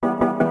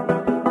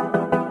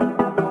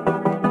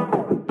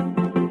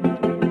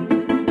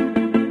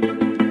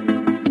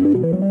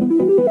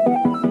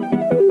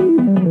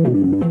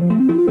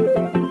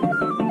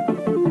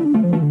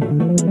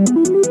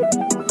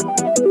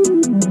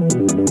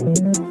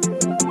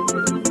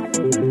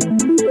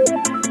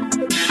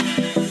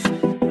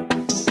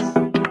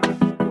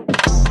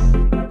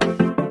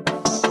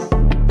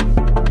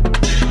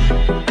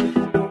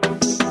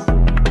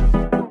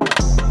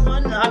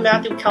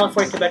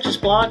California Conventions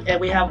blog, and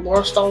we have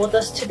Laura Stahl with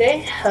us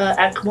today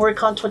at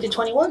Kumoricon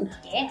 2021.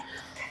 Yeah.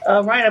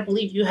 Ryan, I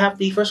believe you have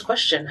the first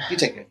question. You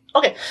take it.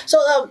 Okay, so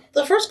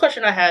the first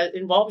question I had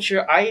involves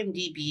your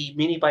IMDb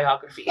mini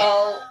biography.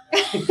 Oh.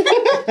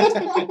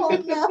 Oh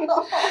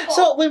no.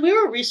 So when we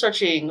were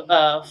researching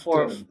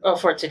for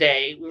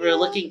today, we were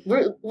looking.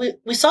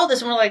 We saw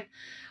this and we're like,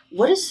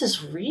 "What does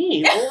this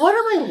read? What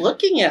am I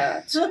looking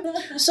at?"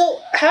 So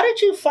how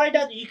did you find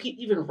out that you could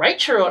even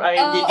write your own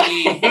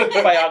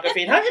IMDb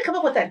biography? And how did you come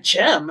up with that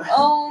gem?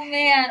 Oh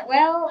man.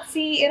 Well,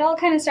 see, it all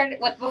kind of started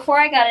before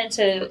I got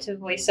into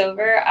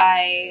voiceover.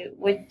 I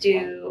would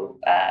do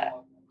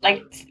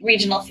like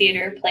regional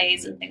theater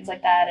plays and things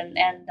like that, and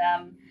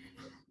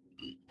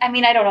I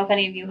mean, I don't know if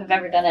any of you have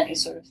ever done any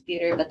sort of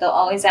theater, but they'll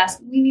always ask,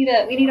 we need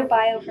a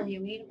bio from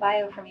you. We need a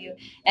bio from you.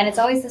 And it's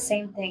always the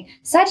same thing.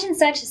 Such and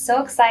such is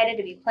so excited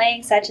to be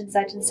playing such and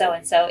so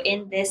and so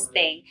in this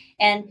thing.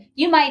 And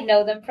you might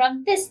know them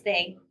from this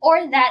thing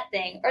or that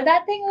thing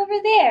over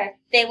there.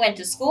 They went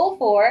to school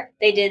for,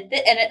 they did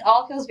this, and it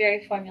all feels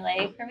very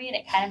formulaic for me, and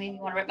it kind of made me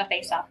want to rip my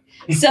face off.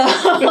 So,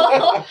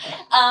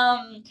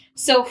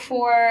 so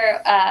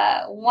for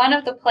one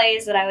of the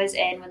plays that I was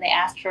in, when they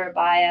asked for a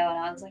bio, and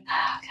I was like,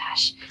 oh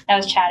gosh, I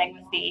was chatting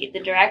with the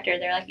director.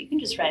 They're like, you can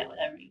just write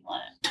whatever you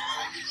want.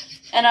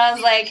 And I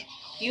was like,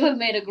 you have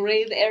made a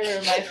grave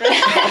error, my friend.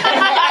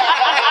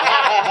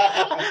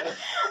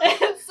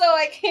 And so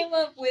I came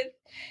up with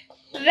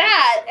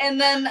that, and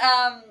then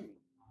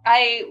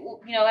I,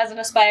 as an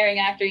aspiring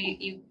actor,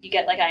 you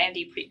get like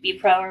IMDb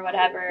Pro or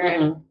whatever,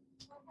 Mm-hmm.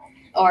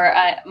 or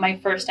my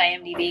first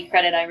IMDb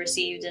credit I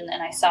received, and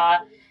I saw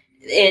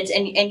it,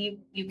 and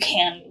you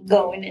can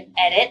go in and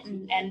edit,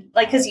 and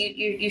like, because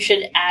you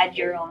should add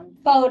your own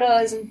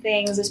photos and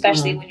things,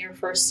 especially when you're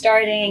first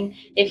starting,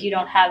 if you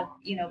don't have,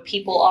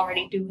 people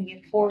already doing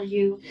it for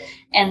you.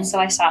 And so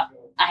I saw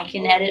I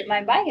can edit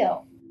my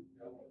bio.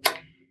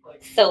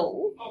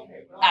 So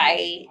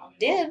I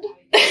did.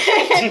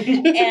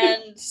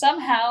 And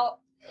somehow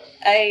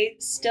I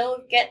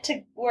still get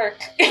to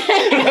work.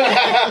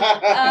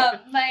 I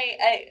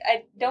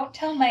don't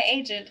tell my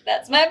agent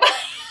that's my bio.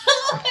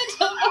 I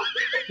don't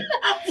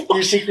know.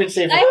 Your secret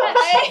safe. I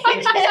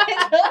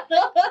don't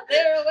know if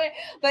they're aware.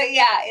 But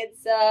yeah,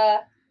 it's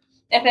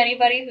if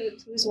anybody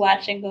who's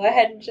watching, go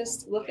ahead and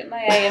just look at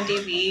my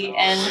IMDb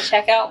and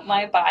check out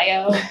my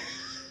bio.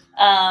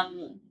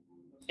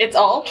 It's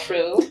all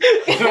true.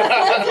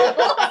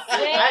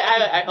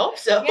 I hope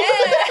so. Yeah.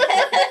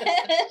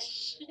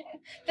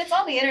 If it's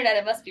on the internet,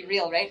 it must be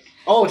real, right?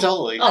 Oh,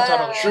 totally.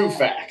 Totally. True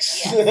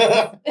facts.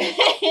 Yeah.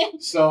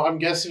 So I'm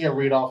guessing a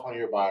read off on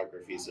your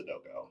biography is a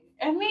no-go.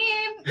 I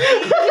mean,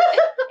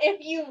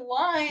 if you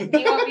want, do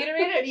you want me to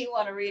read it or do you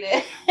want to read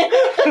it?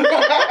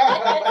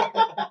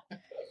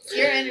 It's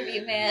your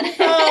interview, man.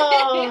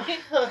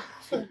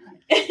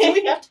 Do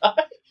we have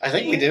time? I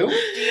think we do.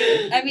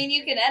 I mean,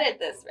 you can edit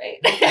this,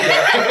 right?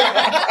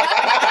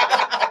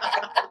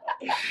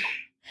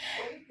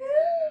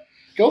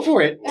 Go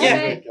for it.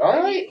 Yeah.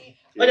 All right.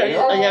 Wait, you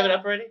have it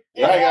up already?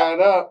 Yeah, I got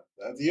it up.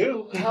 That's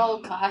you. Oh,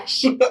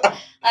 gosh. I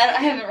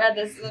haven't read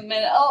this in a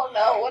minute. Oh,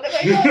 no. What have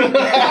I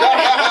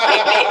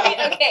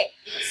done? Okay.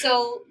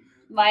 So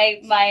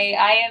my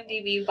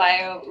IMDb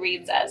bio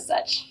reads as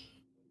such.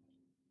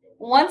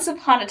 Once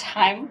upon a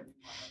time,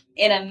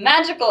 in a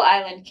magical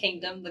island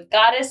kingdom, the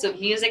goddess of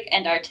music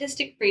and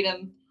artistic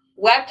freedom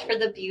wept for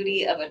the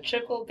beauty of a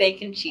triple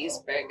bacon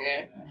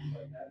cheeseburger.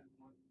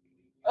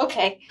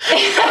 Okay.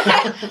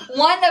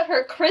 One of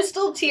her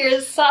crystal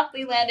tears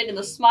softly landed in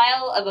the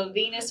smile of a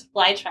Venus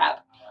flytrap.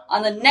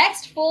 On the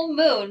next full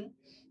moon,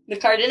 the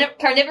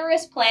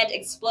carnivorous plant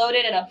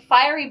exploded in a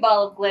fiery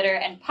ball of glitter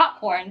and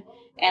popcorn,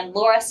 and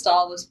Lara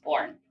Stahl was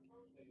born.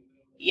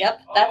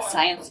 Yep, that's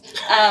science.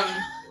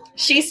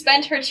 She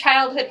spent her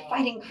childhood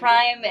fighting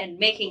crime and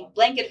making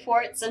blanket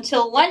forts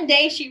until one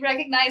day she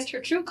recognized her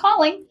true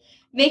calling,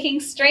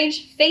 making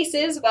strange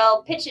faces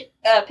while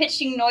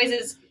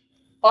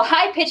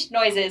high-pitched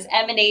noises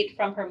emanate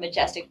from her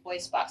majestic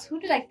voice box. Who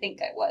did I think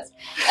I was?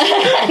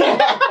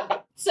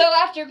 So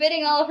after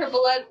bidding all of her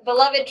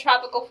beloved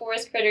tropical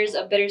forest critters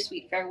a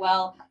bittersweet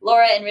farewell,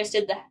 Lara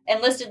enlisted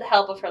the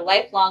help of her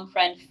lifelong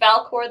friend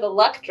Falcor the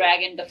Luck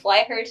Dragon to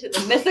fly her to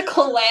the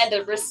mythical land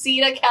of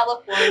Reseda,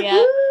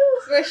 California,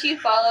 where she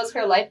follows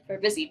her life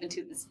purpose even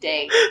to this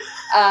day.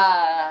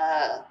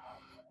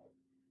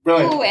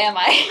 Brilliant. Who am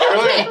I?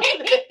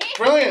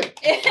 Brilliant.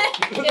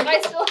 If I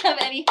still have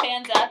any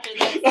fans after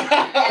this,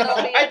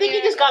 I think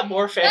you just got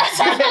more fans.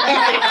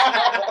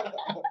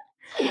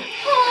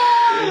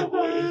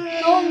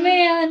 Oh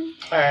man.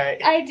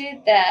 Alright. I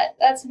did that.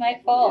 That's my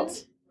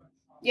fault.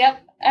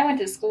 Yep, I went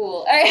to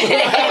school. All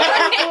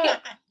right.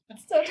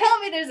 So tell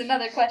me there's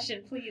another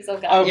question, please. Oh,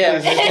 God. Oh, Yeah.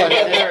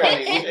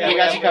 yeah. We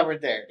got you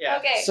covered there. Yeah.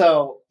 Okay.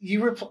 So, you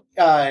were,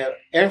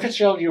 Aaron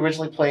Fitzgerald, you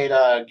originally played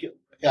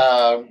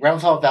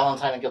Rementhal,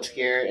 Valentine, and Guilty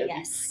Gear.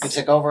 Yes. You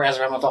took over as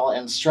Rementhal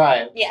in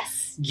Strive.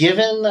 Yes.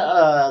 Given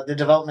the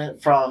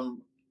development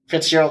from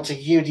Fitzgerald to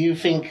you, do you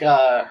think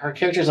her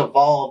characters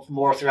evolved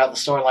more throughout the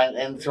storyline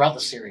and throughout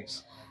the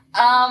series?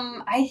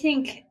 I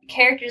think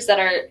characters that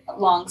are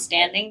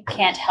long-standing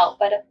can't help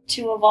but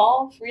to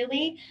evolve,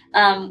 really.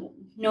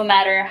 No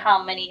matter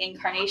how many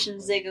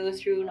incarnations they go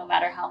through, no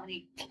matter how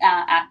many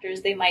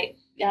actors they might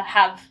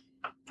have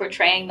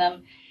portraying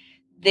them,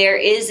 there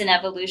is an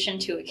evolution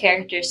to a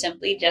character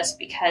simply just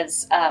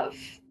because of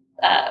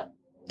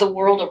the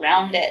world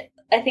around it.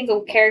 I think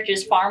a character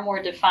is far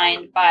more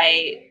defined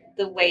by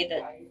the way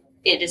that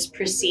it is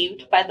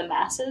perceived by the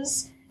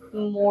masses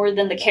more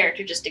than the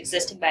character just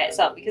existing by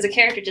itself. Because a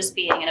character just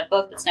being in a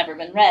book that's never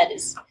been read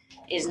is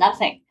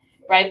nothing,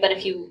 right? But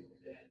if you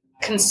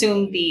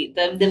consume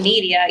the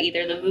media,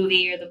 either the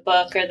movie or the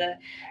book or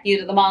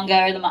either the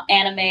manga or the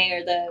anime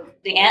or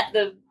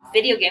the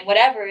video game,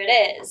 whatever it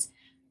is,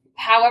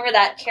 however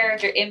that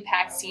character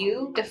impacts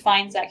you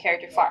defines that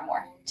character far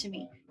more to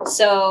me.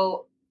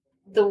 So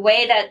the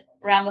way that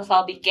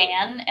Ramlethal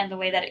began and the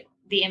way that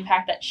the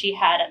impact that she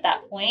had at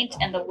that point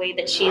and the way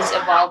that she's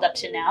evolved up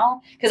to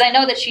now, because I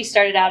know that she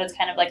started out as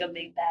kind of like a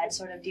big bad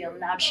sort of deal.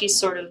 Now she's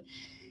sort of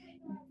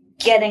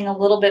getting a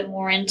little bit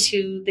more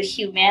into the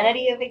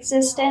humanity of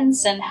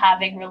existence and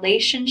having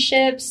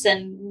relationships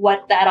and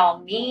what that all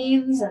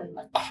means and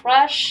a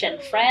crush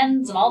and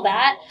friends and all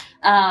that.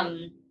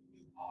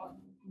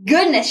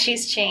 Goodness,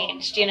 she's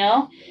changed, you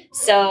know?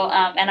 So,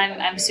 and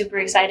I'm super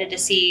excited to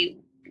see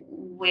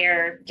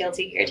where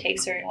Guilty Gear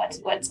takes her and what's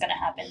going to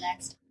happen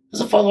next. As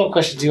a follow-up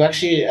question, do you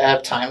actually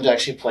have time to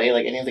actually play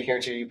like any of the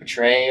characters you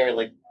portray, or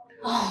like?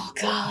 Oh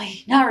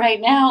golly, not right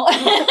now.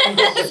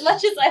 As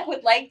much as I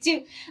would like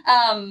to,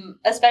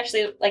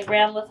 especially like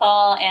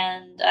Ramlethal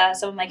and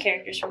some of my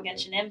characters from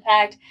Genshin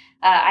Impact.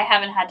 I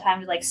haven't had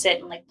time to like sit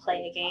and like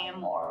play a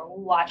game or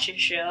watch a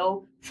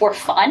show for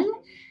fun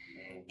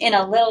in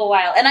a little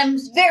while, and I'm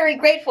very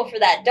grateful for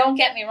that. Don't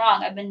get me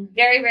wrong; I've been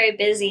very, very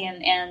busy,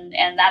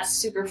 and that's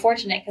super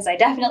fortunate because I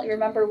definitely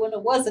remember when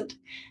it wasn't,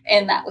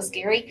 and that was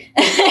scary.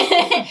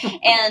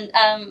 And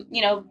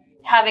you know,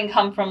 having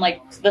come from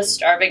like the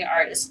starving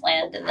artist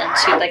land, and then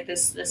to like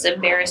this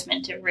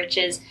embarrassment of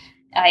riches,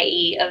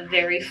 i.e., a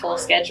very full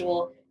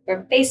schedule where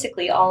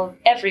basically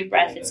every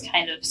breath is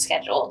kind of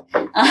scheduled.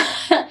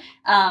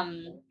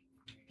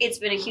 It's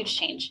been a huge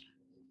change.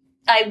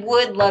 I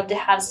would love to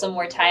have some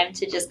more time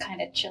to just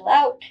kind of chill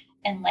out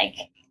and like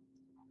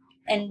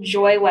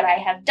enjoy what I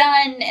have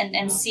done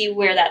and see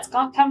where that's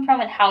come from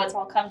and how it's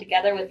all come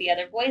together with the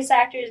other voice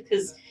actors.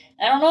 Because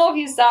I don't know if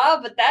you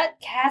saw, but that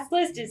cast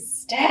list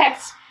is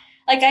stacked.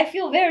 Like, I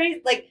feel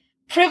very like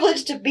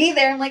privileged to be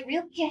there. I'm like,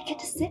 really? I get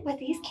to sit with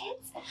these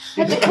kids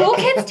at the cool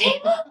kids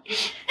table?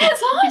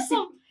 That's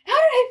awesome. How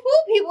did I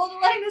fool people into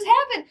letting this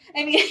happen?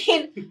 I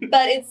mean,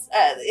 but it's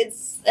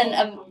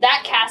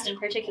that cast in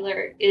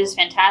particular is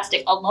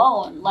fantastic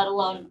alone, let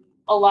alone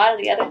a lot of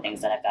the other things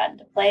that I've gotten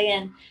to play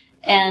in.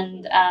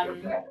 And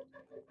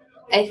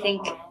I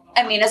think,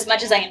 I mean, as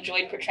much as I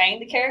enjoyed portraying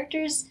the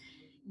characters,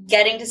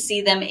 getting to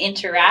see them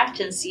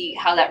interact and see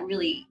how that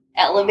really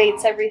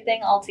elevates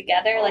everything all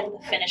together, like the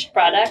finished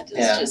product,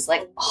 is just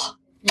like, oh,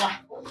 mwah,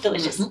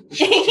 delicious. Want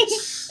me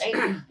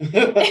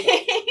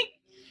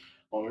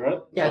to run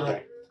it? Yeah.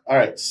 Okay. All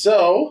right.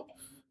 So,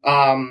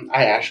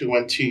 I actually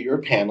went to your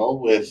panel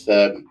with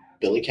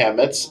Billy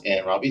Kametz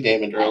and Robbie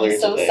Damon earlier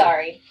today. I'm so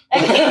sorry.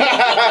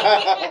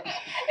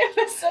 It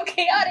was so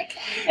chaotic.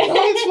 No,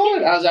 it's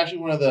fine. I was actually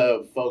one of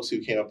the folks who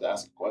came up to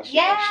ask a question.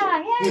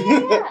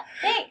 Yeah.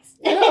 Thanks.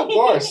 Yeah, of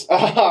course.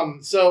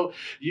 So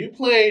you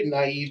played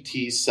naive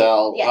T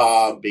Cell,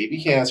 Yes.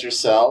 baby cancer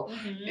cell,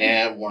 Mm-hmm.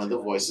 and one of the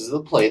voices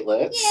of the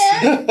platelets.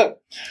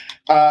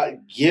 Yeah.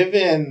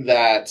 Given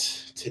that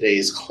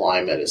today's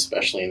climate,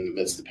 especially in the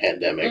midst of the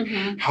pandemic,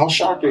 Mm-hmm. how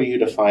shocked are you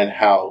to find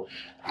how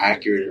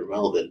accurate and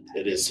relevant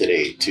it is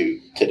today to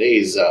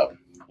today's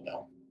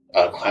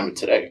climate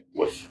today?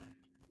 With,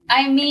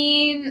 I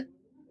mean,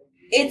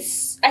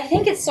 I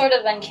think it's sort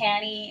of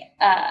uncanny.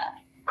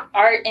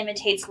 Art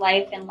imitates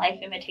life and life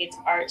imitates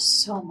art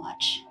so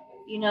much.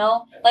 You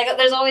know? Like,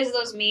 there's always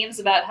those memes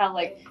about how,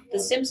 like, The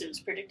Simpsons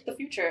predict the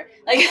future.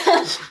 Like,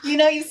 you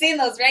know, you've seen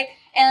those, right?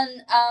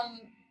 And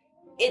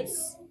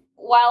it's,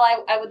 while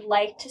I would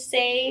like to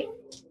say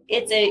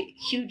it's a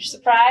huge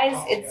surprise,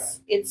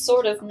 it's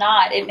sort of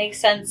not. It makes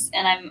sense,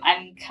 and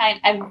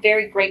I'm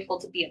very grateful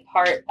to be a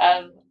part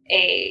of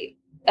a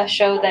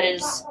show that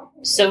is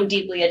so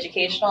deeply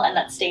educational and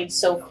that stayed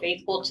so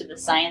faithful to the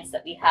science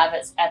that we have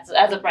as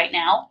of right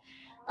now.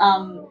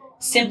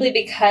 Simply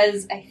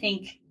because I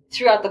think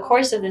throughout the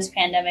course of this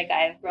pandemic,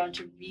 I have grown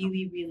to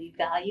really, really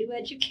value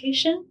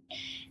education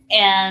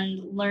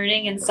and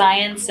learning and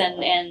science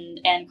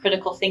and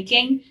critical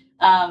thinking.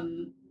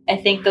 I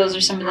think those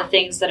are some of the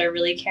things that are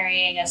really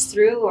carrying us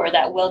through, or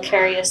that will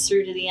carry us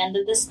through to the end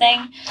of this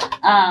thing.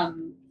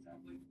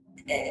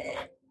 It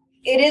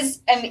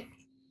is, I mean,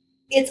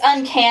 it's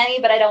uncanny,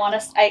 but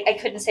I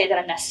couldn't say that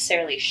I'm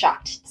necessarily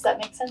shocked. Does that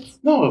make sense?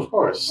 no, of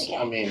course. Okay.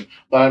 I mean,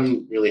 but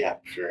I'm really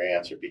happy for your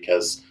answer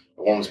because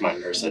it warms my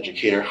nurse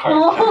educator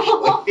heart,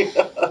 actually.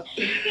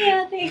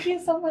 Yeah, thank you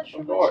so much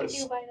for Of what you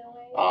course. do, by the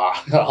way.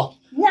 Well,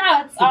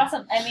 No, it's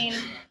awesome. I mean,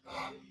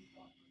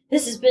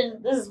 This has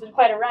been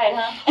quite a ride,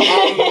 huh?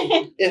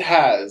 It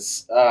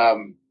has.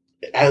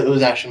 It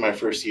was actually my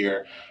first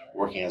year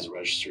working as a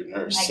registered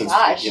nurse since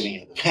the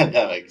beginning of the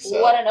pandemic.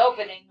 So what an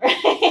opening, right?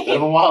 Bit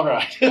of a wild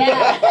ride.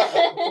 Yeah.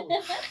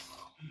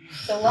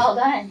 So well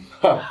done.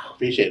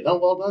 Appreciate it. No,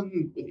 well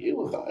done with you,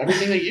 with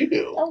everything that you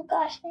do. Oh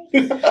gosh,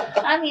 thanks.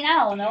 I mean, I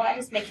don't know. I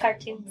just make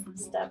cartoons and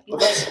stuff.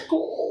 That's so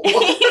cool.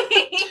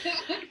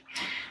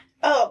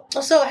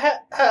 So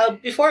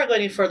before I go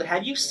any further,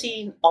 have you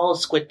seen all of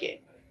Squid Game?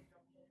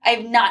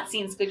 I've not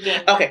seen Squid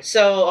Game. Okay,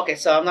 so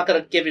I'm not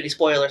gonna give any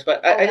spoilers,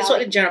 but I just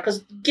want in general,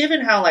 because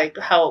given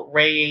how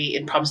Ray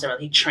in Promised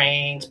Neverland, he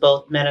trains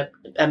both mentally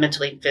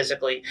and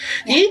physically,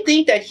 do you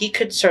think that he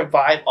could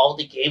survive all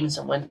the games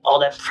and win all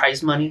that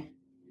prize money?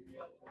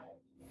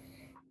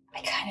 I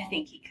kind of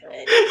think he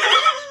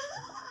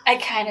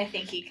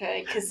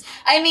could. Because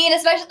I mean,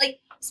 especially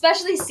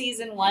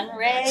season 1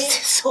 Ray.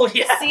 So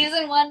yeah,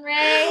 season 1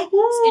 Ray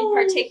in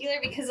particular,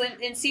 because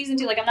in season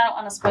 2, I'm not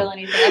want to spoil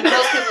anything. I mean,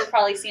 most people have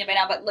probably seen it by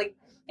now, but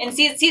in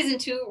season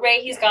 2,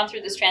 Ray, he's gone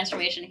through this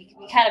transformation. He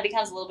kind of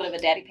becomes a little bit of a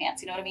daddy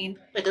pants. You know what I mean?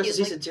 Wait, there's a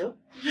season 2?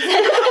 Listen,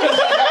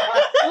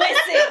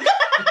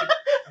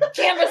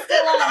 camera's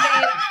still on,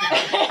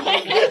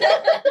 babe.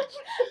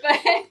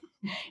 But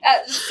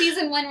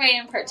season 1 Ray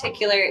in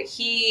particular,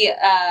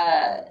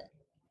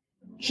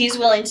 he's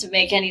willing to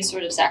make any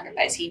sort of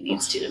sacrifice he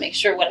needs to make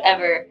sure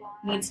whatever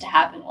needs to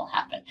happen will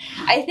happen.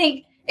 I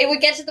think it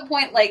would get to the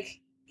point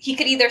he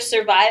could either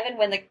survive and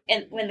win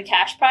the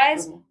cash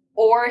prize,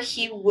 or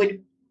he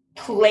would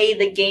play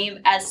the game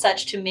as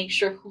such to make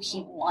sure who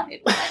he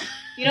wanted won.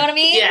 You know what I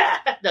mean? Yeah,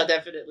 no,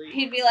 definitely.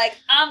 He'd be like,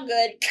 "I'm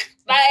good,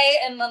 bye,"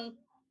 and then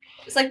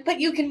it's like,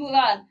 "But you can move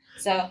on."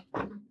 So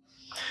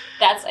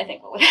that's, I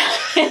think, what would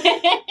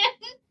happen.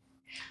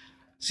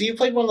 So you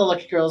played one of the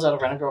lucky girls out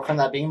of Rent a Girlfriend,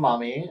 that being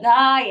Mommy.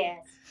 Ah,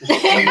 yes.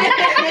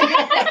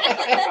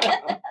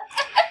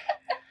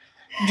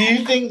 Do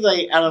you think,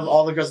 out of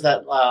all the girls,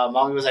 that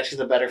Mommy was actually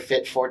the better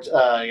fit for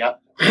Kazuya?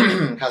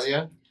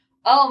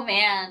 Oh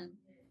man,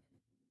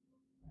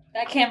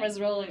 that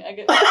camera's rolling.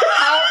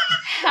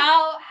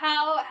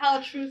 How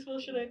truthful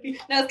should I be?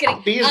 No, I was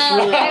kidding. Be as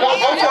truly. Go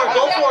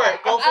for it.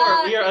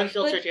 We are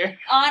unfiltered here.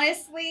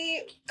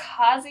 Honestly,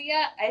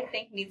 Kazuya, I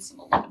think, needs some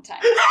alone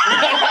time.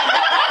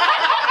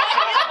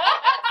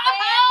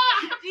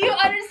 Do you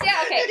understand?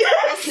 Okay,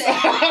 listen.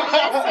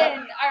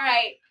 All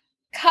right,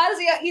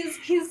 Kazuya, he's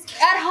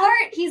at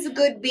heart, he's a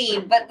good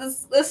bean, but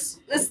this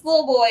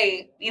little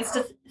boy needs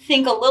to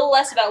think a little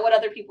less about what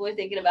other people are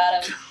thinking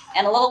about him,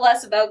 and a little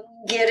less about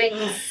getting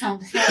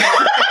something. You know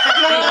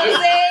what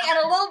I'm saying? And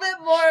a little bit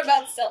more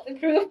about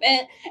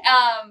self-improvement.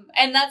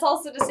 And that's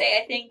also to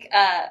say, I think,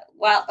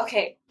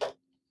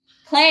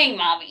 playing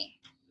Mommy,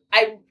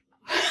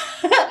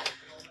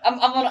 I'm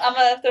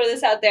gonna throw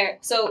this out there.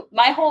 So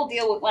my whole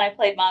deal when I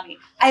played Mommy,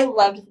 I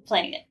loved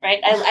playing it,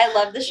 right? I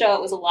loved the show.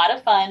 It was a lot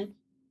of fun.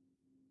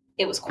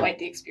 It was quite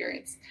the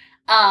experience.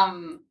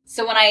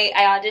 So when I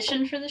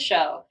auditioned for the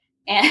show,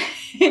 and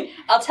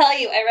I'll tell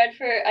you, I read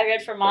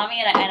for Mommy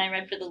and I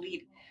read for the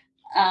lead.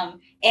 And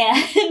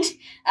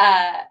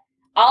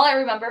all I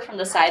remember from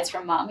the sides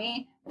from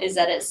Mommy is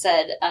that it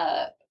said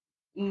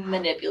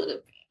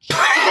manipulative.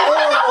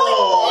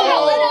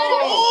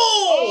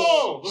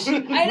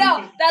 I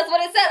know, that's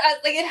what it said.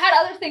 It had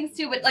other things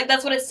too, but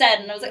that's what it said,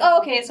 and I was like, oh,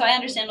 okay, so I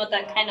understand what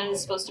that kind of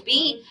is supposed to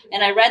be.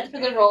 And I read for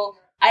the role.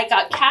 I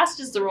got cast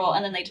as the role,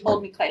 and then they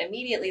told me quite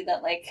immediately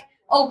that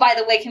oh, by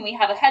the way, can we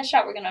have a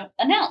headshot we're going to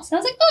announce? And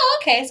I was like, oh,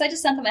 okay. So I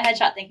just sent them a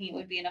headshot thinking it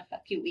would be in a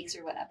few weeks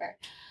or whatever.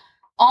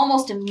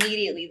 Almost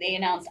immediately they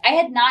announced. I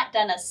had not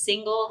done a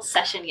single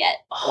session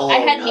yet. I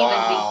hadn't even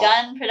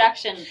begun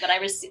production, but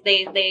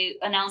they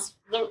announced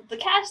the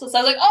cast list.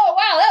 I was like, oh,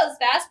 wow, that was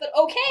fast, but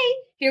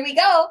okay, here we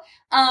go.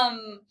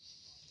 I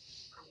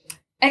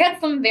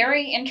got some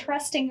very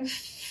interesting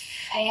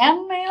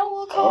fan mail,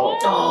 we'll call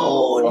it.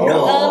 Oh,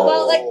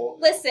 no.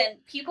 Listen,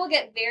 people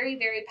get very,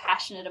 very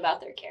passionate about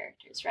their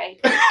characters, right?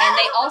 And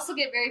they also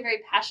get very,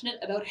 very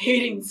passionate about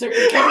hating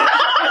certain characters.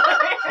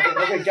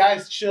 Okay,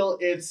 guys, chill.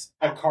 It's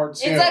a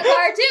cartoon. It's a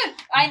cartoon.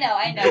 I know.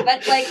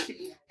 But,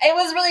 it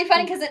was really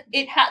funny because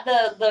it had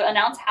the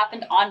announce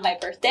happened on my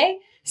birthday.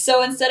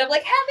 So instead of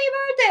happy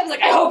birthday, I was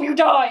like, I hope you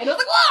die. And I was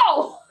like,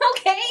 whoa,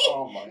 okay.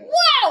 Oh my God.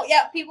 Wow.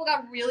 Yeah, people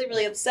got really,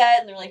 really upset.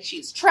 And they're like,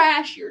 she's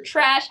trash. You're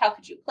trash. How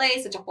could you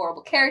play such a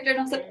horrible character? And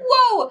I was like,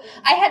 whoa.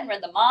 I hadn't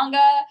read the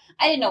manga.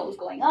 I didn't know what was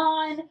going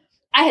on.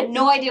 I had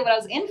no idea what I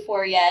was in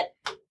for yet.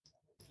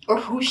 Or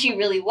who she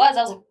really was.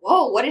 I was like,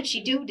 whoa, what did she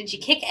do? Did she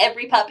kick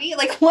every puppy?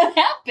 What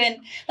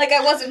happened?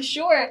 I wasn't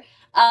sure.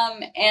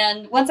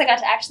 And once I got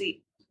to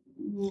actually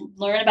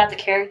learn about the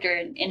character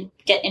and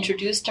get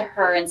introduced to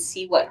her and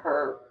see what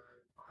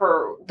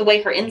the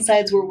way her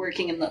insides were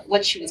working and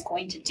what she was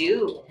going to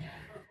do,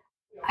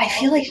 I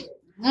feel like,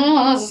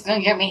 this is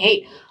going to get me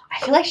hate. I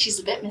feel like she's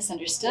a bit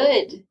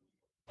misunderstood.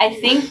 I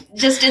think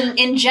just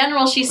in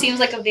general, she seems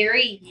like a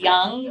very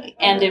young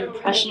and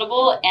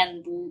impressionable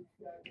and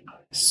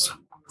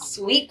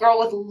sweet girl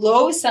with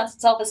low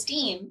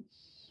self-esteem.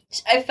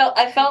 I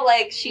felt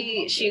like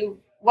she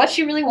what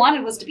she really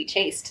wanted was to be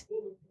chased.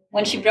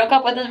 When she broke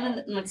up with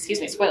him,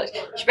 excuse me, spoilers.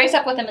 She breaks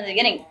up with him in the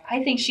beginning.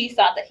 I think she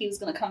thought that he was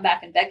going to come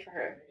back and beg for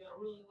her.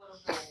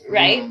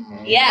 Right?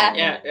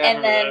 Yeah.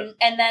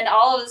 And then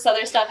all of this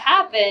other stuff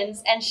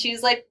happens, and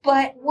she's like,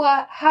 "But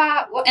what?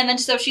 How?" And then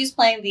so she's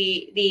playing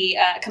the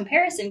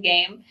comparison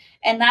game,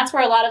 and that's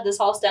where a lot of this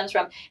all stems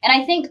from. And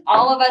I think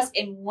all of us,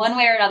 in one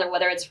way or another,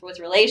 whether it's with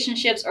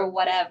relationships or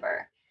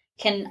whatever,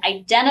 can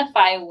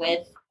identify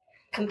with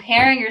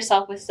comparing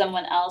yourself with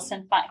someone else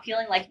and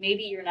feeling like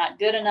maybe you're not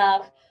good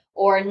enough,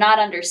 or not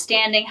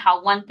understanding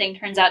how one thing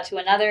turns out to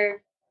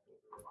another,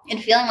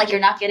 and feeling like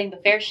you're not getting the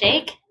fair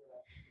shake.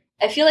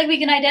 I feel like we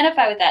can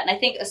identify with that. And I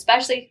think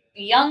especially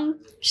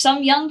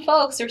some young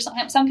folks or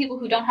some people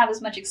who don't have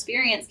as much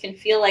experience can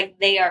feel like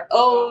they are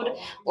owed,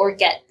 or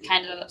get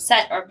kind of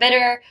upset or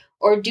bitter,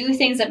 or do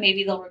things that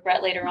maybe they'll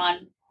regret later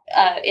on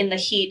in the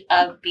heat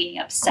of being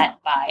upset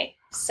by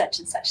such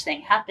and such thing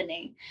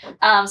happening. So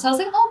I was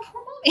like, oh,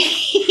 poor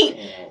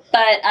mommy.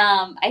 But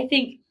I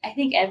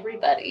think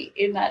everybody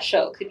in that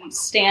show could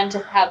stand to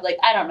have, like,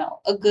 I don't know,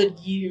 a good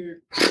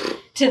year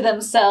to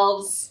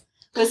themselves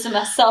with some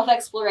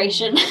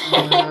self-exploration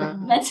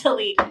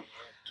mentally.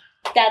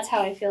 That's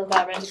how I feel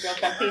about Rent a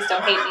Girlfriend. Please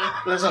don't hate me.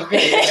 That's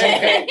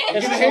okay.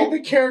 You can hate the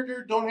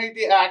character, don't hate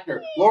the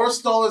actor. Laura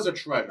Stahl is a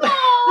treasure.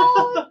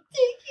 Oh,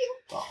 thank you.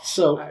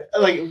 So,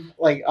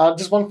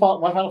 just one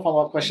final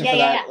follow-up question for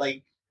that. Yeah.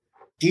 Like,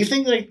 do you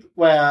think, like,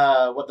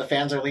 what the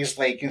fans are, at least,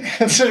 like,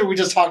 consider we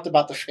just talked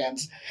about the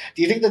fans,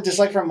 do you think the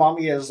dislike for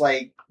Mommy is,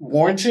 like,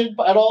 warranted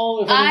at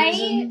all?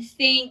 I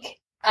think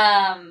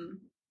a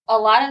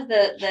lot of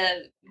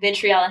the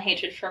vitriol and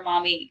hatred for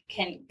Mommy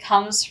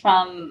comes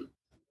from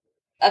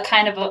a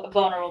kind of a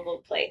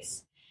vulnerable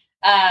place.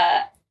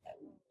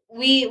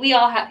 We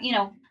all have,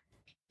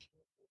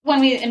 when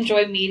we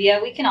enjoy media,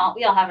 we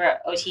all have our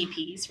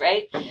OTPs,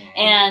 right?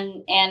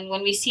 And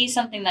when we see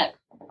something that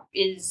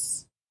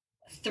is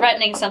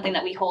threatening something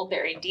that we hold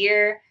very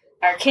dear,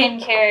 our kin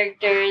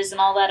characters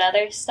and all that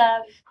other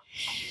stuff,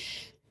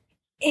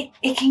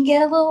 it can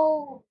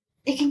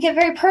get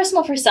very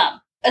personal for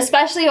some.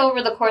 Especially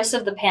over the course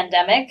of the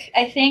pandemic,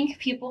 I think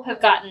people have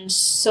gotten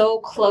so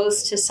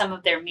close to some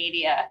of their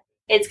media.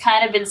 It's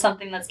kind of been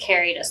something that's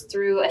carried us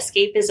through.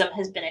 Escapism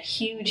has been a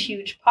huge,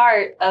 huge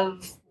part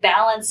of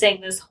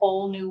balancing this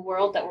whole new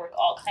world that we're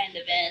all kind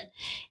of in.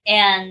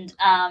 And,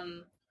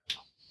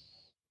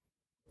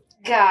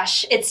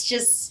 gosh, it's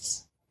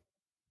just,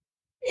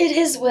 it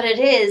is what it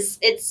is.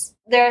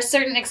 There are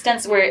certain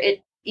extents where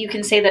you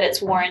can say that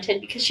it's warranted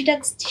because she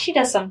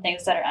does some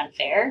things that are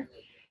unfair.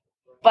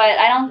 But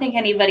I don't think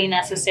anybody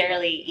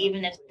necessarily,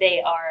 even if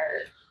they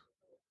are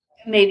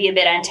maybe a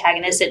bit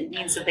antagonistic, it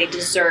means that they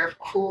deserve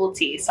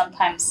cruelty.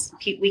 Sometimes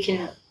we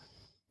can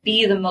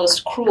be the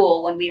most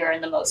cruel when we are in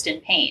the most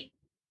in pain,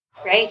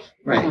 right?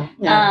 Right.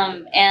 Yeah.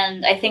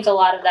 And I think a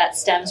lot of that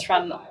stems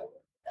from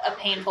a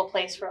painful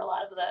place for a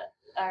lot of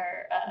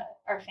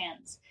our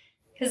fans,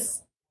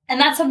 and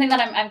that's something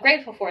that I'm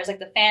grateful for. Is like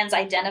the fans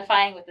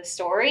identifying with the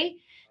story.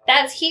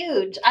 That's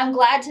huge. I'm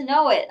glad to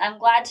know it. I'm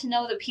glad to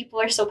know that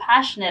people are so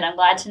passionate. I'm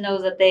glad to know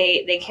that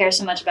they care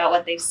so much about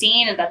what they've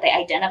seen and that they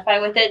identify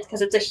with it,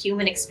 because it's a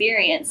human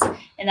experience.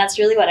 And that's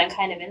really what I'm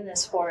kind of in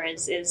this for,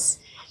 is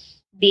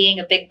being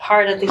a big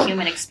part of the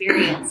human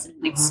experience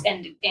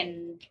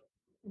and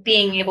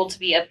being able to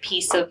be a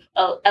piece of,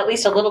 at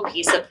least a little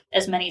piece of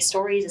as many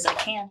stories as I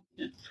can.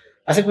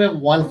 I think we have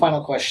one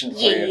final question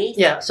for you.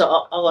 Yeah,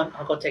 so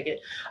I'll go take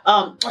it.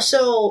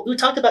 So you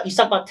talked about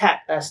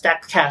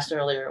stacked cast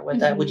earlier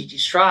with that. Would you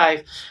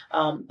strive?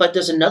 But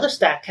there's another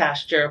stacked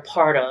cast you're a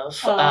part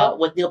of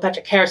with Neil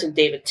Patrick Harris and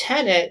David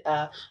Tennant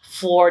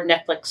for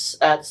Netflix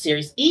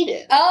series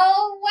Eden.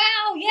 Oh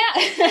wow, yeah.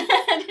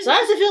 So how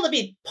does it feel to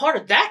be part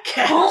of that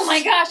cast? Oh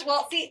my gosh!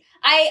 Well, see,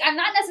 I'm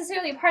not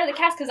necessarily a part of the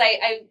cast because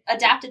I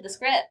adapted the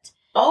script.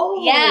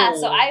 Oh. Yeah,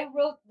 so I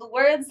wrote the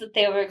words that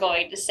they were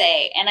going to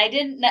say, and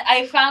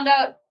I found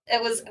out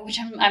it was, which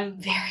I'm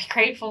very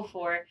grateful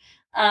for.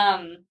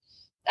 I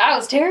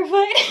was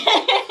terrified.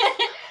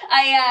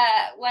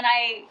 When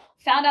I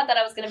found out that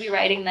I was going to be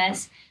writing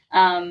this,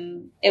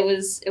 it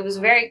was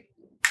very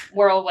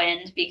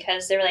whirlwind,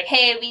 because they were like,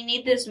 hey, we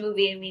need this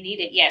movie and we need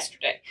it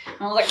yesterday.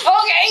 And I was like,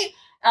 okay.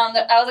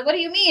 I was like, what do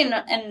you mean?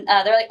 And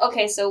they're like,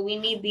 okay, so we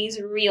need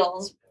these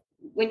reels.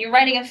 When you're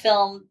writing a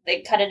film,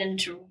 they cut it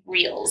into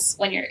reels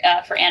when you're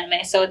for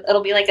anime. So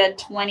it'll be like a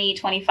 20,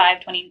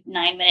 25,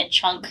 29 minute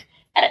chunk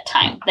at a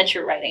time that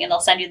you're writing. And they'll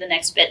send you the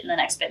next bit and the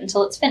next bit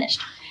until it's finished.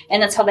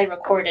 And that's how they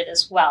record it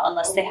as well,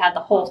 unless they have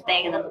the whole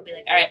thing. And then they'll be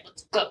like, all right,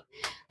 let's go.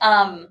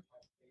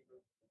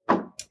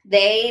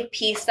 They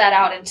piece that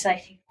out into, I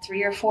think,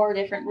 3 or 4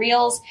 different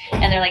reels.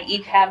 And they're like,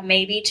 you have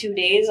maybe 2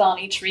 days on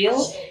each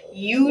reel.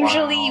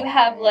 Usually you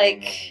have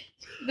like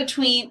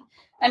between...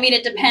 I mean,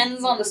 it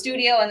depends on the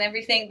studio and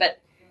everything,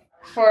 but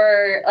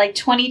for like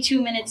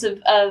 22 minutes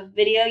of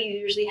video, you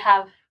usually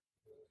have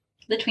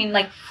between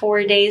like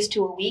 4 days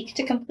to a week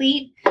to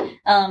complete.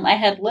 I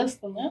had less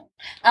than that.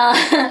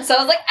 So I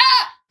was like,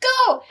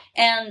 go!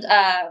 And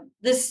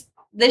this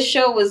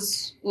show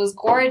was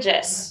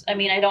gorgeous. I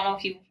mean, I don't know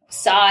if you've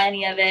saw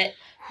any of it,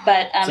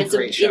 but it's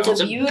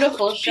a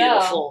beautiful show.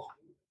 Beautiful.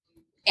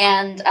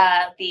 And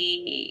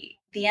the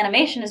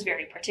animation is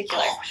very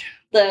particular.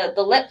 The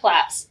lip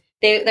flaps.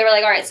 They were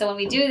like, all right, so when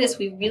we do this,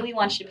 we really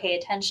want you to pay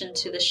attention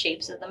to the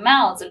shapes of the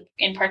mouths, and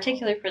in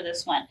particular for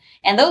this one.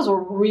 And those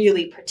were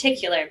really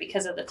particular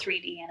because of the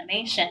 3D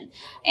animation.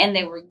 And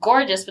they were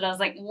gorgeous, but I was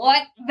like,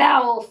 what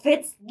vowel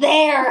fits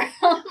there?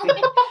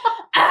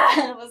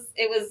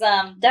 It was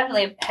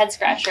definitely a head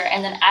scratcher.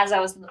 And then as I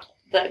was in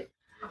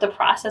the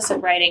process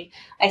of writing,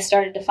 I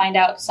started to find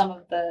out some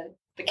of the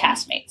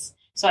castmates.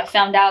 So I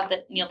found out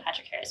that Neil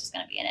Patrick Harris was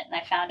going to be in it, and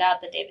I found out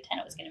that David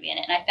Tennant was going to be in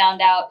it, and I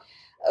found out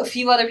a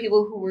few other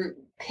people who were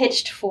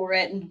pitched for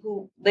it and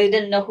who they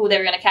didn't know who they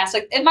were going to cast.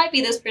 Like, it might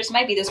be this person,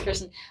 might be this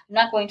person. I'm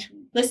not going to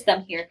list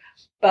them here,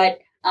 but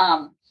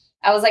I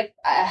was like,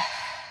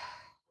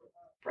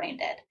 brain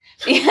dead.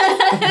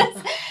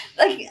 Because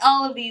like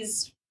all of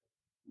these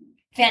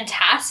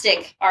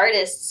fantastic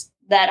artists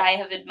that I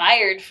have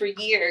admired for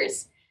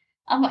years,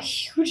 I'm a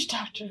huge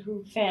Doctor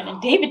Who fan,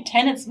 and David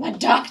Tennant's my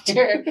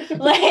doctor.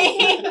 Like,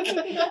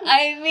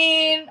 I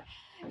mean,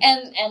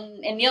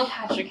 and Neil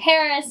Patrick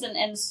Harris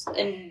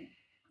and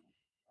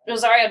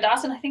Rosario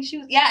Dawson, I think she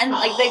was, and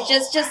like they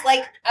just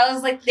like, I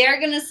was like, they're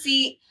gonna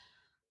see,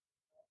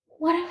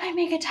 what if I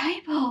make a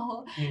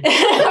typo?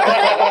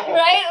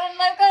 Right? I'm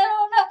like, I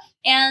don't know.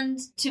 And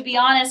to be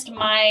honest,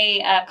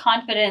 my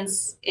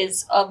confidence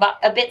is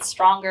a bit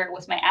stronger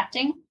with my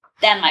acting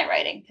than my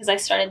writing, because I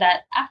started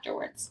that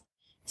afterwards.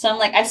 So I'm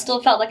like, I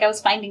still felt like I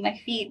was finding my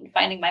feet and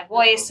finding my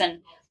voice,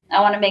 and I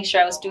want to make sure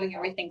I was doing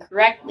everything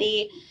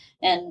correctly,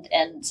 and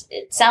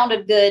it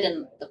sounded good,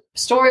 and the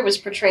story was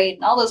portrayed,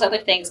 and all those other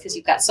things, because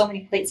you've got so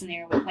many plates in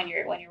there when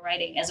you're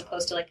writing, as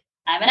opposed to like,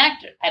 I'm an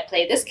actor, I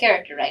play this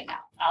character right now.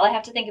 All I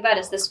have to think about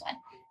is this one.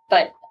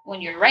 But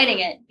when you're writing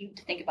it, you have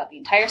to think about the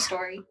entire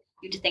story.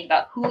 You have to think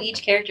about who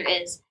each character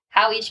is,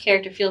 how each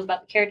character feels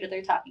about the character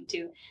they're talking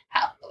to,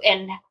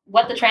 and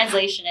what the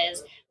translation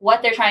is,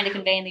 what they're trying to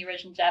convey in the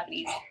original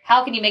Japanese.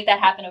 How can you make that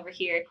happen over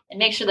here and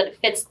make sure that it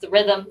fits the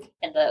rhythm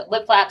and the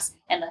lip flaps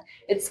and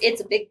it's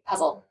a big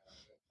puzzle,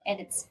 and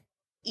it's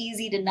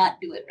easy to not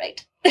do it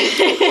right.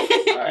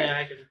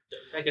 Yeah,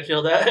 I can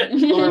feel that.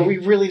 Laura, we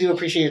really do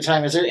appreciate your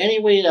time. Is there any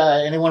way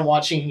anyone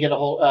watching can get a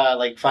hold,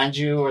 find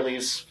you, or at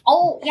least?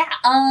 Oh yeah,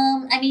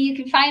 I mean, you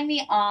can find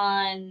me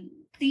on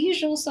the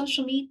usual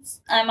social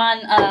medias. I'm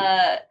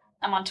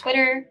on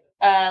Twitter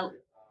at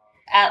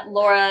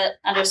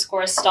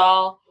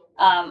Laura_Stahl.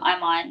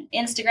 I'm on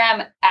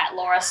Instagram at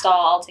Laura Stahl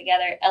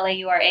altogether,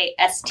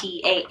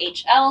 LauraStahl.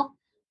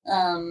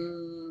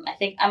 I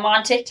think I'm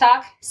on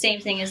TikTok, same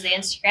thing as the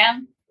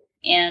Instagram.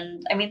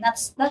 And I mean,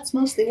 that's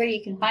mostly where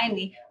you can find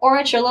me, or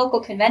at your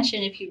local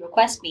convention if you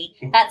request me.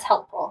 That's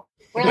helpful.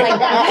 We're like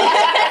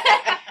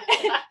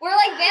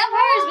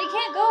vampires. We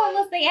can't go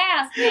unless they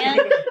ask, man.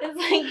 It's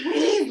like,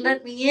 please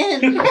let me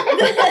in.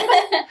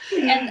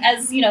 And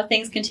as you know,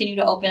 things continue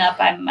to open up,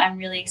 I'm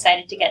really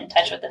excited to get in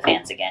touch with the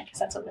fans again, because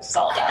that's what this is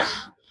all about.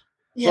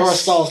 Yes. Laura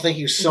Stahl, thank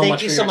you so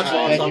much for your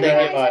time. Thank you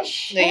very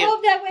much. I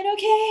hope that went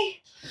okay.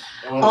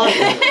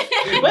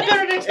 What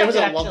better next time? It was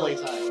a lovely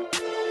time.